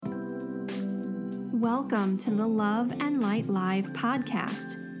Welcome to the Love and Light Live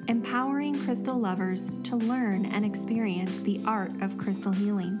podcast, empowering crystal lovers to learn and experience the art of crystal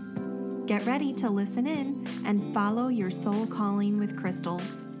healing. Get ready to listen in and follow your soul calling with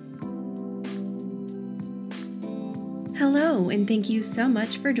crystals. Hello, and thank you so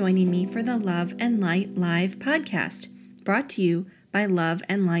much for joining me for the Love and Light Live podcast, brought to you by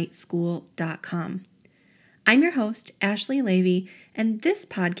loveandlightschool.com. I'm your host, Ashley Levy, and this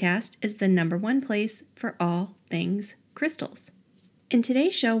podcast is the #1 place for all things crystals. In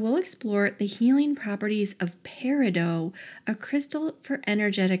today's show, we'll explore the healing properties of Peridot, a crystal for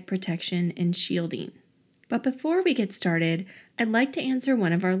energetic protection and shielding. But before we get started, I'd like to answer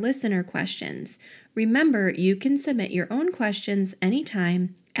one of our listener questions. Remember, you can submit your own questions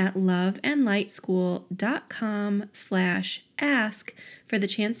anytime at loveandlightschool.com/ask for the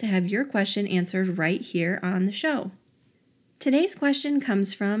chance to have your question answered right here on the show. Today's question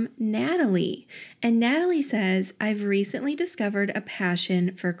comes from Natalie, and Natalie says, I've recently discovered a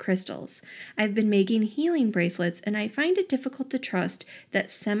passion for crystals. I've been making healing bracelets, and I find it difficult to trust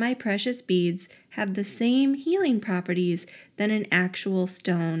that semi-precious beads have the same healing properties than an actual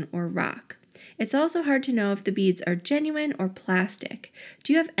stone or rock. It's also hard to know if the beads are genuine or plastic.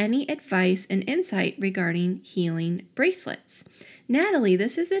 Do you have any advice and insight regarding healing bracelets? Natalie,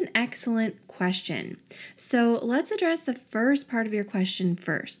 this is an excellent question. So let's address the first part of your question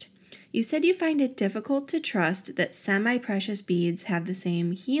first. You said you find it difficult to trust that semi-precious beads have the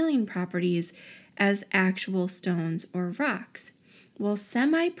same healing properties as actual stones or rocks. Well,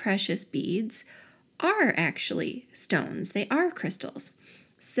 semi-precious beads are actually stones. They are crystals.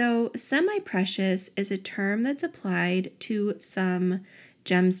 So semi-precious is a term that's applied to some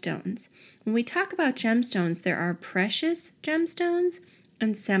gemstones. When we talk about gemstones, there are precious gemstones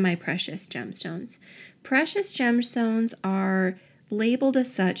and semi-precious gemstones. Precious gemstones are labeled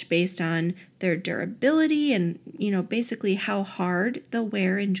as such based on their durability and, basically how hard they'll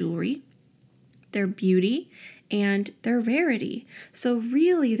wear in jewelry, their beauty, and their rarity. So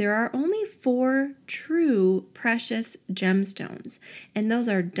really, there are only 4 true precious gemstones, and those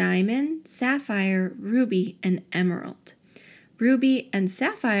are diamond, sapphire, ruby, and emerald. Ruby and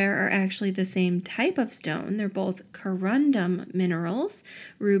sapphire are actually the same type of stone. They're both corundum minerals.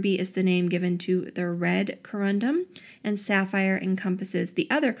 Ruby is the name given to the red corundum, and sapphire encompasses the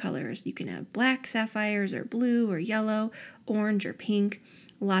other colors. You can have black sapphires or blue or yellow, orange or pink,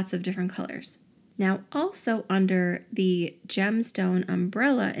 lots of different colors. Now, also under the gemstone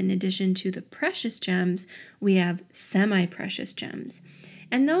umbrella, in addition to the precious gems, we have semi-precious gems.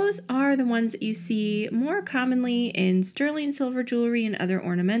 And those are the ones that you see more commonly in sterling silver jewelry and other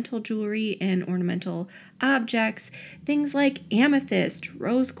ornamental jewelry and ornamental objects. Things like amethyst,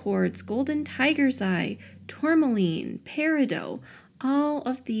 rose quartz, golden tiger's eye, tourmaline, peridot. All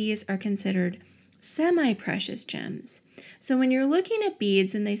of these are considered semi-precious gems. So when you're looking at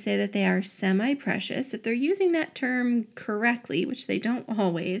beads and they say that they are semi-precious, if they're using that term correctly, which they don't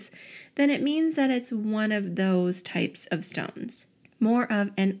always, then it means that it's one of those types of stones. More of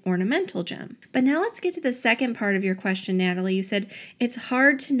an ornamental gem. But now let's get to the second part of your question, Natalie. You said it's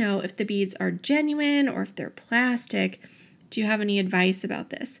hard to know if the beads are genuine or if they're plastic. Do you have any advice about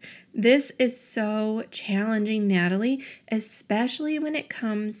this? This is so challenging, Natalie, especially when it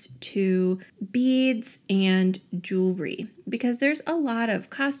comes to beads and jewelry, because there's a lot of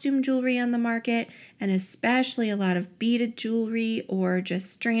costume jewelry on the market, and especially a lot of beaded jewelry or just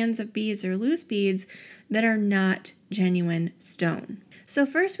strands of beads or loose beads that are not genuine stone. So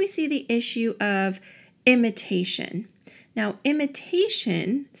first we see the issue of imitation. Now,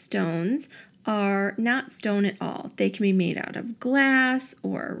 imitation stones are not stone at all. They can be made out of glass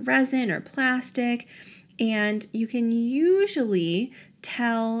or resin or plastic, and you can usually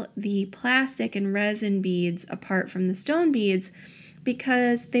tell the plastic and resin beads apart from the stone beads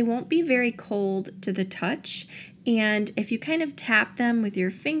because they won't be very cold to the touch. And if you kind of tap them with your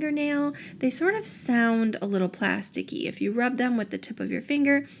fingernail, they sort of sound a little plasticky. If you rub them with the tip of your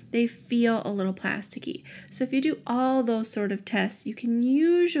finger, they feel a little plasticky. So if you do all those sort of tests, you can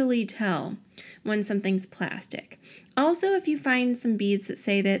usually tell when something's plastic. Also, if you find some beads that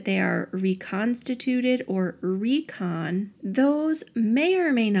say that they are reconstituted or recon, those may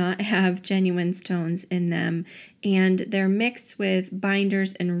or may not have genuine stones in them, and they're mixed with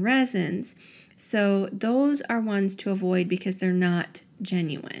binders and resins. So those are ones to avoid because they're not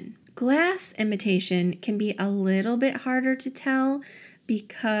genuine. Glass imitation can be a little bit harder to tell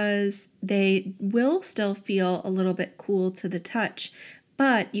because they will still feel a little bit cool to the touch,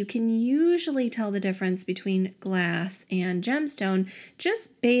 but you can usually tell the difference between glass and gemstone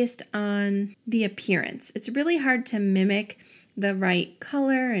just based on the appearance. It's really hard to mimic the right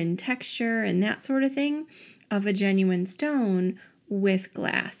color and texture and that sort of thing of a genuine stone with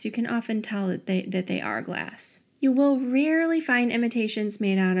glass. You can often tell that they are glass. You will rarely find imitations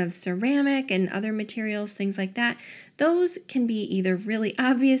made out of ceramic and other materials, things like that. Those can be either really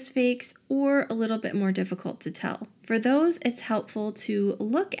obvious fakes or a little bit more difficult to tell. For those, it's helpful to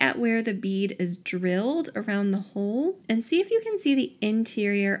look at where the bead is drilled around the hole and see if you can see the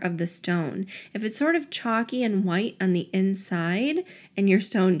interior of the stone. If it's sort of chalky and white on the inside and your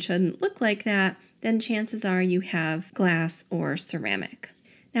stone shouldn't look like that, then chances are you have glass or ceramic.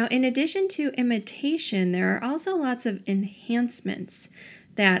 Now, in addition to imitation, there are also lots of enhancements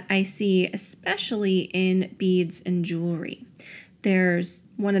that I see, especially in beads and jewelry. There's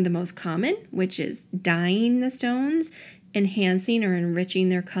one of the most common, which is dyeing the stones, enhancing or enriching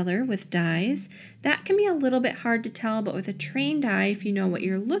their color with dyes. That can be a little bit hard to tell, but with a trained eye, if you know what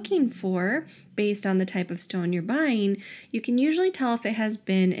you're looking for based on the type of stone you're buying, you can usually tell if it has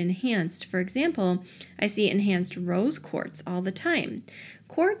been enhanced. For example, I see enhanced rose quartz all the time.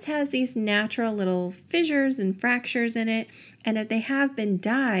 Quartz has these natural little fissures and fractures in it, and if they have been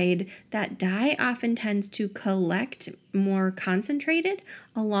dyed, that dye often tends to collect more concentrated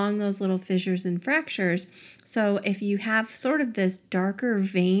along those little fissures and fractures. So if you have sort of this darker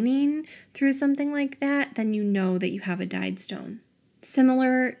veining through something like that, then you know that you have a dyed stone.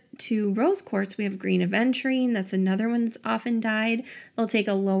 Similar to rose quartz, we have green aventurine. That's another one that's often dyed. They'll take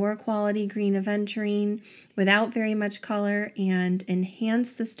a lower quality green aventurine without very much color and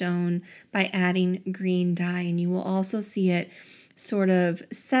enhance the stone by adding green dye. And you will also see it sort of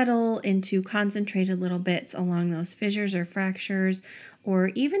settle into concentrated little bits along those fissures or fractures, or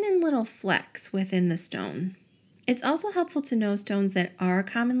even in little flecks within the stone. It's also helpful to know stones that are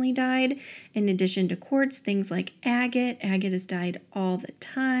commonly dyed. In addition to quartz, things like agate. Agate is dyed all the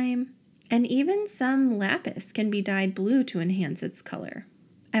time. And even some lapis can be dyed blue to enhance its color.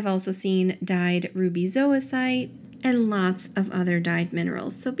 I've also seen dyed ruby zoisite and lots of other dyed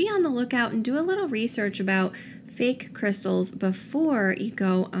minerals. So be on the lookout and do a little research about fake crystals before you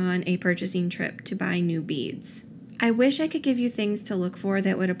go on a purchasing trip to buy new beads. I wish I could give you things to look for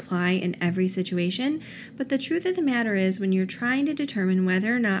that would apply in every situation, but the truth of the matter is when you're trying to determine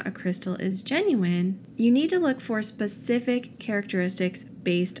whether or not a crystal is genuine, you need to look for specific characteristics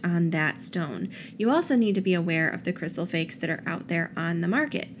based on that stone. You also need to be aware of the crystal fakes that are out there on the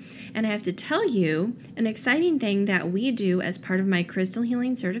market. And I have to tell you, an exciting thing that we do as part of my Crystal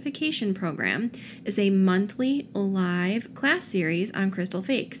Healing Certification program is a monthly live class series on crystal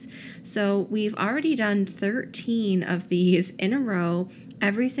fakes. So we've already done 13 of these in a row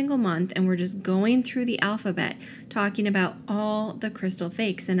every single month, and we're just going through the alphabet talking about all the crystal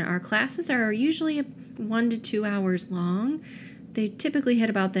fakes. And our classes are usually 1 to 2 hours long. They typically hit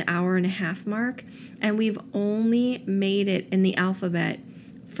about the hour and a half mark, and we've only made it in the alphabet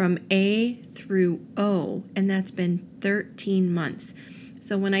from A through O, and that's been 13 months.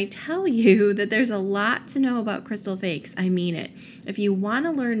 So when I tell you that there's a lot to know about crystal fakes, I mean it. If you want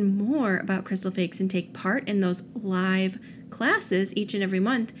to learn more about crystal fakes and take part in those live classes each and every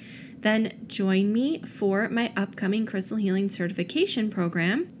month, then join me for my upcoming Crystal Healing Certification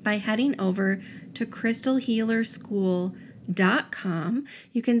program by heading over to crystalhealerschool.com.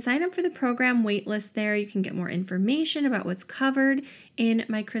 You can sign up for the program waitlist there. You can get more information about what's covered in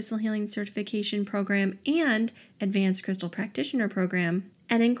my Crystal Healing Certification program and Advanced Crystal Practitioner program.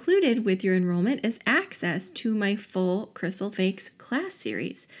 And included with your enrollment is access to my full Crystal Fakes class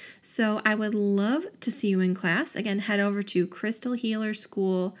series. So I would love to see you in class. Again, head over to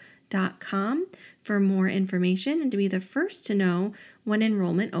crystalhealerschool.com for more information and to be the first to know when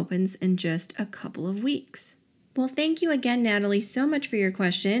enrollment opens in just a couple of weeks. Well, thank you again, Natalie, so much for your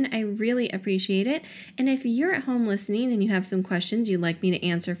question. I really appreciate it. And if you're at home listening and you have some questions you'd like me to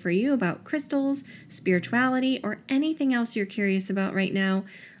answer for you about crystals, spirituality, or anything else you're curious about right now,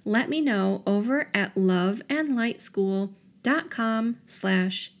 let me know over at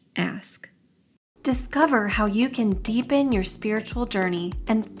loveandlightschool.com/ask. Discover how you can deepen your spiritual journey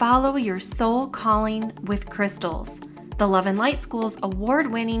and follow your soul calling with crystals. The Love and Light School's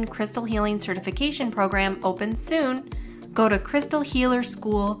award-winning Crystal Healing Certification program opens soon. Go to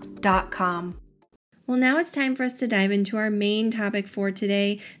crystalhealerschool.com. Well, now it's time for us to dive into our main topic for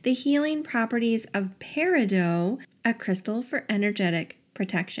today, the healing properties of Peridot, a crystal for energetic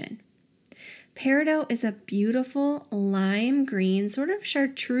protection. Peridot is a beautiful lime green, sort of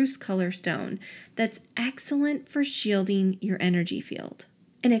chartreuse color stone that's excellent for shielding your energy field.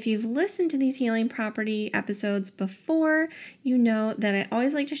 And if you've listened to these healing property episodes before, you know that I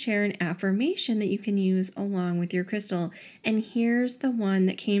always like to share an affirmation that you can use along with your crystal. And here's the one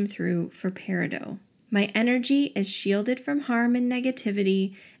that came through for Peridot. My energy is shielded from harm and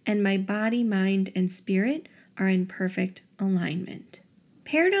negativity, and my body, mind, and spirit are in perfect alignment.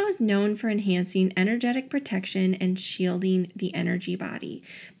 Peridot is known for enhancing energetic protection and shielding the energy body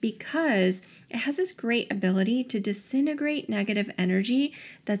because it has this great ability to disintegrate negative energy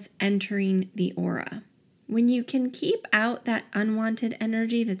that's entering the aura. When you can keep out that unwanted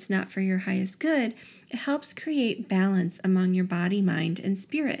energy that's not for your highest good, it helps create balance among your body, mind, and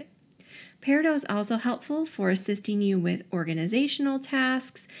spirit. Peridot is also helpful for assisting you with organizational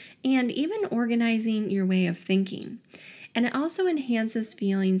tasks and even organizing your way of thinking. And it also enhances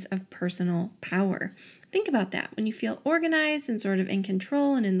feelings of personal power. Think about that. When you feel organized and sort of in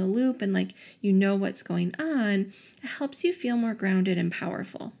control and in the loop and like you know what's going on, it helps you feel more grounded and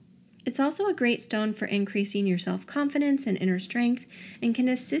powerful. It's also a great stone for increasing your self-confidence and inner strength and can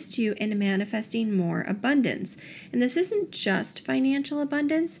assist you in manifesting more abundance. And this isn't just financial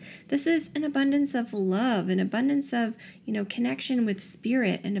abundance. This is an abundance of love, an abundance of, connection with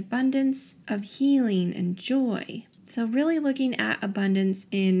spirit, an abundance of healing and joy. So really looking at abundance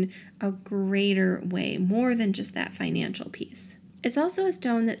in a greater way, more than just that financial piece. It's also a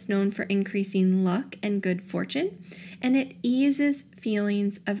stone that's known for increasing luck and good fortune, and it eases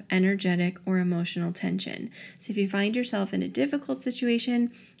feelings of energetic or emotional tension. So if you find yourself in a difficult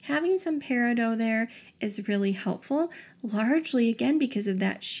situation, having some peridot there is really helpful, largely again because of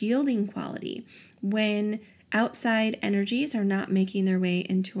that shielding quality. When outside energies are not making their way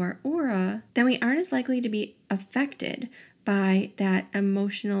into our aura, then we aren't as likely to be affected by that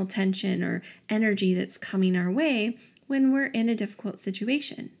emotional tension or energy that's coming our way when we're in a difficult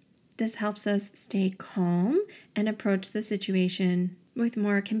situation. This helps us stay calm and approach the situation with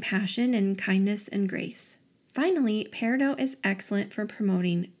more compassion and kindness and grace. Finally, peridot is excellent for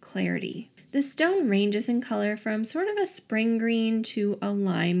promoting clarity. The stone ranges in color from sort of a spring green to a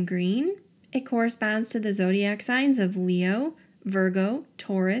lime green. It corresponds to the zodiac signs of Leo, Virgo,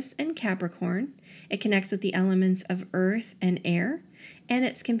 Taurus, and Capricorn. It connects with the elements of earth and air, and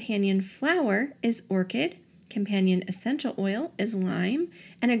its companion flower is orchid, companion essential oil is lime,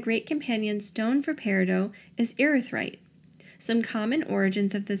 and a great companion stone for peridot is erythrite. Some common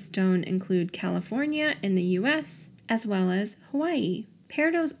origins of this stone include California in the US, as well as Hawaii.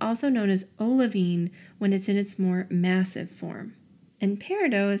 Peridot is also known as olivine when it's in its more massive form. And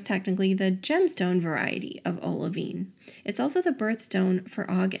peridot is technically the gemstone variety of olivine. It's also the birthstone for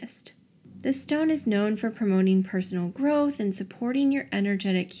August. This stone is known for promoting personal growth and supporting your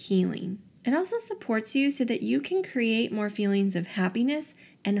energetic healing. It also supports you so that you can create more feelings of happiness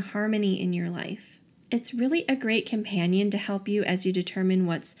and harmony in your life. It's really a great companion to help you as you determine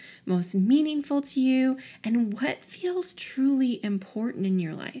what's most meaningful to you and what feels truly important in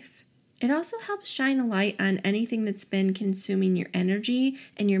your life. It also helps shine a light on anything that's been consuming your energy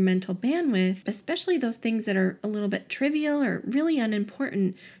and your mental bandwidth, especially those things that are a little bit trivial or really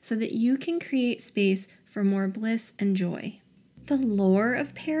unimportant, so that you can create space for more bliss and joy. The lore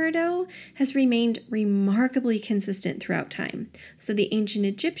of peridot has remained remarkably consistent throughout time. So the ancient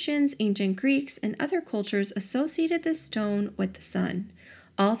Egyptians, ancient Greeks, and other cultures associated this stone with the sun.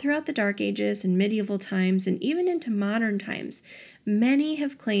 All throughout the Dark Ages and medieval times and even into modern times, many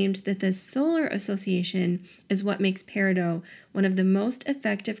have claimed that this solar association is what makes peridot one of the most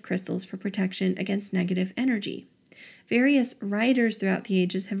effective crystals for protection against negative energy. Various writers throughout the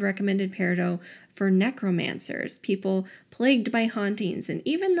ages have recommended peridot for necromancers, people plagued by hauntings, and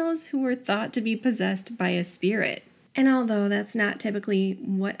even those who were thought to be possessed by a spirit. And although that's not typically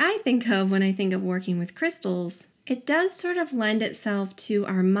what I think of when I think of working with crystals, it does sort of lend itself to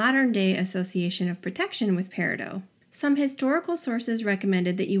our modern day association of protection with peridot. Some historical sources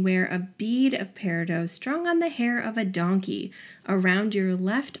recommended that you wear a bead of peridot strung on the hair of a donkey around your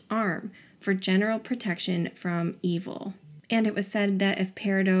left arm for general protection from evil. And it was said that if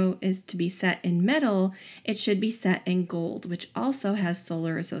peridot is to be set in metal, it should be set in gold, which also has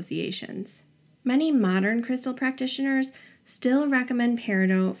solar associations. Many modern crystal practitioners still recommend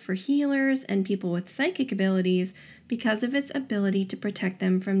peridot for healers and people with psychic abilities because of its ability to protect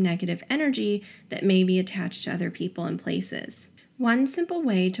them from negative energy that may be attached to other people and places. One simple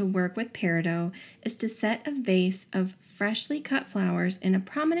way to work with peridot is to set a vase of freshly cut flowers in a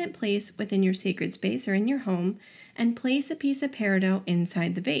prominent place within your sacred space or in your home and place a piece of peridot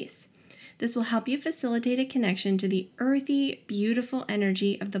inside the vase. This will help you facilitate a connection to the earthy, beautiful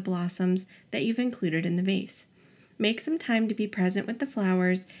energy of the blossoms that you've included in the vase. Make some time to be present with the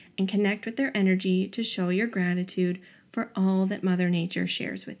flowers and connect with their energy to show your gratitude for all that Mother Nature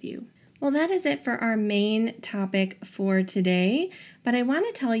shares with you. Well, that is it for our main topic for today, but I want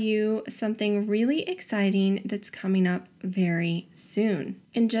to tell you something really exciting that's coming up very soon.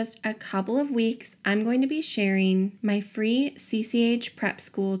 In just a couple of weeks, I'm going to be sharing my free CCH Prep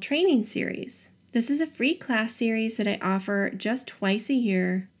School training series. This is a free class series that I offer just twice a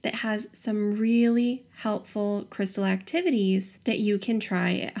year that has some really helpful crystal activities that you can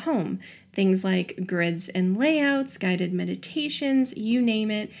try at home. Things like grids and layouts, guided meditations, you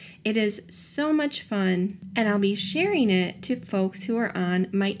name it. It is so much fun, and I'll be sharing it to folks who are on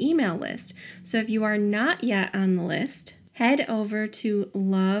my email list. So if you are not yet on the list, head over to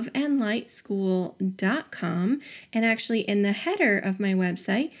loveandlightschool.com, and actually in the header of my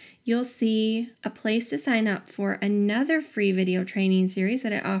website, you'll see a place to sign up for another free video training series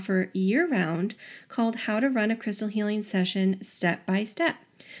that I offer year-round called How to Run a Crystal Healing Session Step by Step.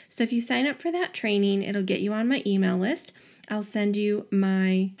 So if you sign up for that training, it'll get you on my email list. I'll send you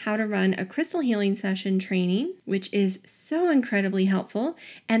my How to Run a Crystal Healing Session training, which is so incredibly helpful.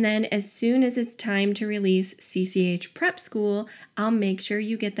 And then as soon as it's time to release CCH Prep School, I'll make sure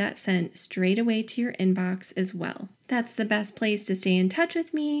you get that sent straight away to your inbox as well. That's the best place to stay in touch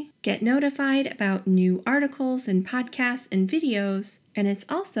with me, get notified about new articles and podcasts and videos, and it's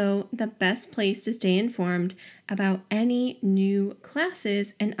also the best place to stay informed about any new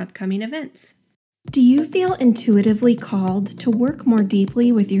classes and upcoming events. Do you feel intuitively called to work more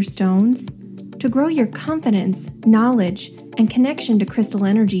deeply with your stones? To grow your confidence, knowledge, and connection to crystal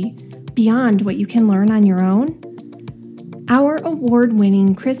energy beyond what you can learn on your own? Our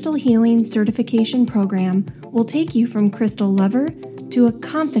award-winning Crystal Healing Certification Program will take you from crystal lover to a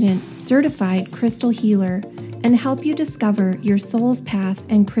confident, certified crystal healer and help you discover your soul's path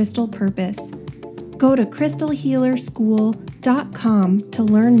and crystal purpose. Go to crystalhealerschool.com to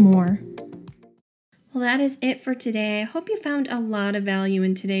learn more. Well, that is it for today. I hope you found a lot of value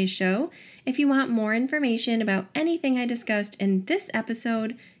in today's show. If you want more information about anything I discussed in this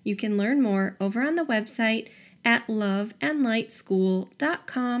episode, you can learn more over on the website at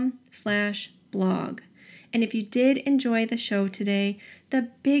loveandlightschool.com/blog. And if you did enjoy the show today, the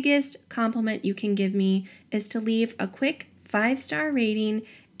biggest compliment you can give me is to leave a quick 5-star rating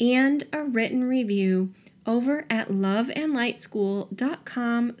and a written review over at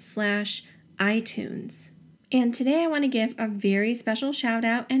loveandlightschool.com/iTunes. And today I want to give a very special shout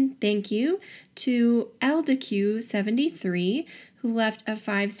out and thank you to LDQ73, who left a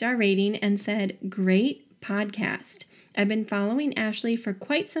 5-star rating and said, "Great podcast. I've been following Ashley for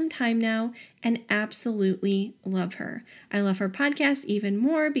quite some time now and absolutely love her. I love her podcast even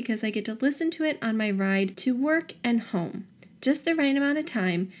more because I get to listen to it on my ride to work and home. Just the right amount of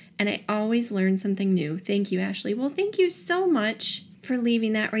time, and I always learn something new." Thank you, Ashley. Well, thank you so much for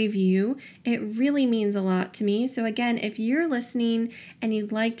leaving that review. It really means a lot to me. So again, if you're listening and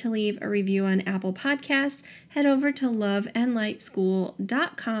you'd like to leave a review on Apple Podcasts, head over to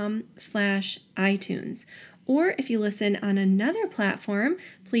loveandlightschool.com/iTunes. Or if you listen on another platform,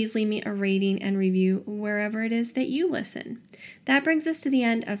 please leave me a rating and review wherever it is that you listen. That brings us to the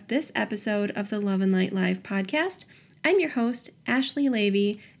end of this episode of the Love and Light Live podcast. I'm your host, Ashley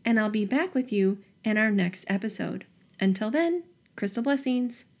Levy, and I'll be back with you in our next episode. Until then, crystal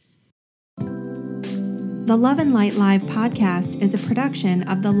blessings. The Love and Light Live podcast is a production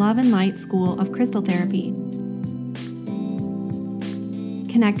of the Love and Light School of Crystal Therapy.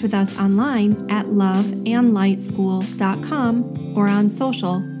 Connect with us online at loveandlightschool.com or on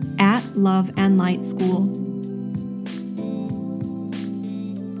social at loveandlightschool.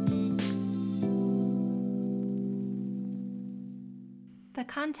 The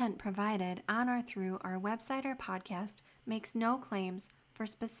content provided on or through our website or podcast makes no claims for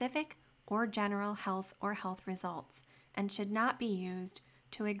specific or general health or health results and should not be used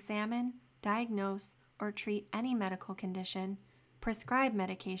to examine, diagnose, or treat any medical condition, prescribe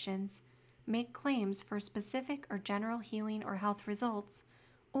medications, make claims for specific or general healing or health results,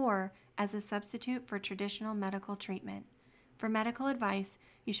 or as a substitute for traditional medical treatment. For medical advice,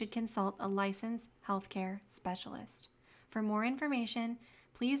 you should consult a licensed healthcare specialist. For more information,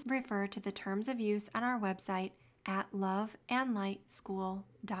 please refer to the terms of use on our website at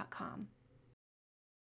loveandlightschool.com.